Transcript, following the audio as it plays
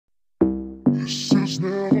This is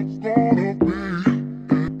never gonna be any good.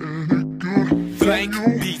 Blank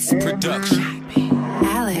Beats Production.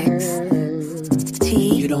 Alex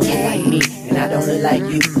T. You don't look like me, and I don't look like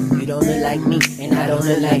you. You don't look like me, and I don't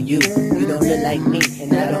look like you. You don't look like me,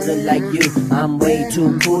 and I don't look like you. I'm way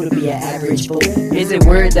too cool to be an average fool. Is it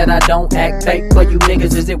weird that I don't act fake for you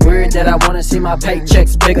niggas? Is it weird that I wanna see my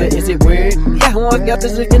paychecks bigger? Is it weird? Yeah, I got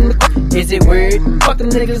this in the. Is it weird? Fuck them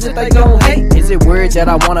niggas if they gon' hate. Is it weird that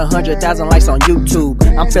I want 100,000 likes on YouTube?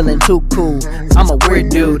 I'm feeling too cool. I'm a weird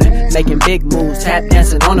dude, making big moves, tap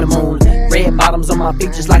dancing on the moon. Red bottoms on my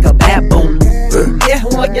feet just like a baboon. Yeah,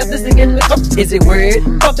 I got this nigga in the cup. Is it weird?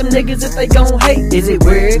 Fuck them niggas if they gon' hate. Is it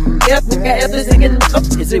weird? Yeah, I got this nigga in the cup.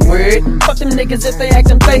 Is it weird? Fuck them niggas if they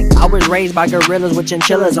actin' fake. I was raised by gorillas with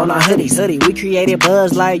chinchillas on our hoodies. We created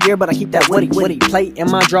Buzz Lightyear, but I keep that woody. Plate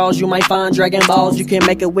in my drawers, you might find Dragon Balls. You can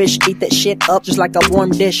make a wish, eat that shit up just like a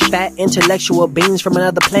warm dish. Fat intellectual beings from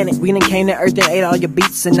another planet. We done came to Earth and ate all your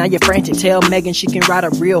beats, and now you're frantic. Tell Megan she can ride a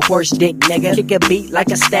real horse dick, nigga. Kick a beat like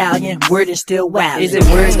a stallion, word is still wild. Is it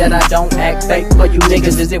weird that I don't act fake for you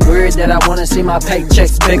niggas? Is it weird that I wanna see my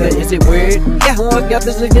paychecks bigger? Is it weird? Yeah, I got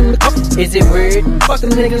this nigga in the cup. Is it weird? Fuck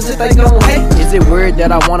them niggas if they gon' hate. Is it weird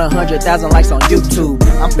that I want 100,000 likes on YouTube?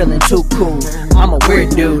 I'm feeling too cool. I'm a weird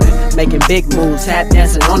dude, making big moves, tap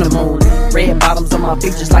dancing on the moon. Red bottoms on my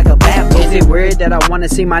feet just like a baboon. Is it weird that I wanna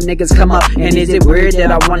see my niggas come up? And is it weird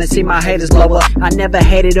that I wanna see my haters blow up? I never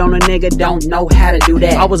hated on a nigga, don't know how to do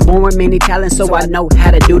that. I was born with many talents, so I know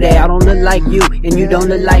how to do that. I don't look like you, and you don't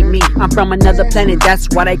look like me. I'm from another planet, that's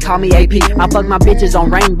why they call me AP. I fuck my bitches on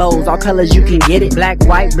rainbows, all colors you can get it. Black,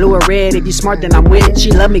 white, blue, or red, if you smart then I'm with it.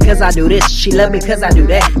 She love me cause I do this, she love me cause I do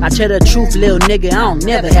that. I tell the truth, little nigga, I don't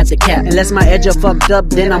never have to cap. Unless my edge are fucked up,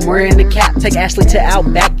 then I'm wearing the cap. Take Ashley to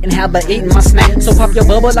Outback and have her eating my snack. So pop your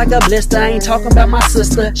bubble like a blister, I ain't talking about my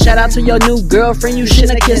sister. Shout out to your new girlfriend, you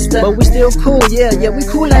shouldn't have kissed her. But we still cool, yeah, we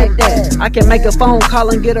cool like that. I can make a phone call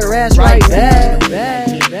and get her ass right back.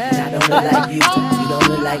 I don't look like you, you don't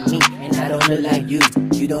look like me, and I don't look like you.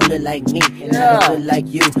 You don't look like me, and I don't look like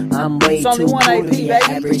you. I'm way too cool to be an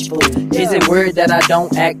average fool. Is it weird that I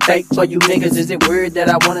don't act fake for you niggas? Is it weird that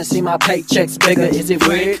I wanna see my paychecks bigger? Is it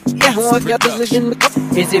weird? Yeah, I got this in the cup.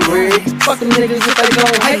 Is it weird? Fuck them niggas if they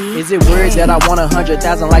gon' hate. Is it weird that I want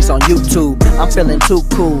 100,000 likes on YouTube? I'm feeling too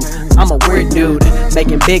cool. I'm a weird dude,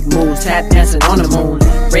 making big moves, tap dancing on the moon.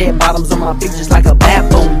 Red bottoms on my feet just like a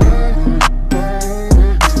baboon.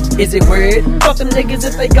 Is it weird? Fuck them niggas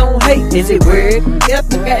if they gon' hate. Is it weird?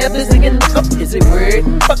 Yep, I got this nigga in the cup. Is it weird?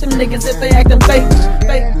 Fuck them niggas if they actin' fake.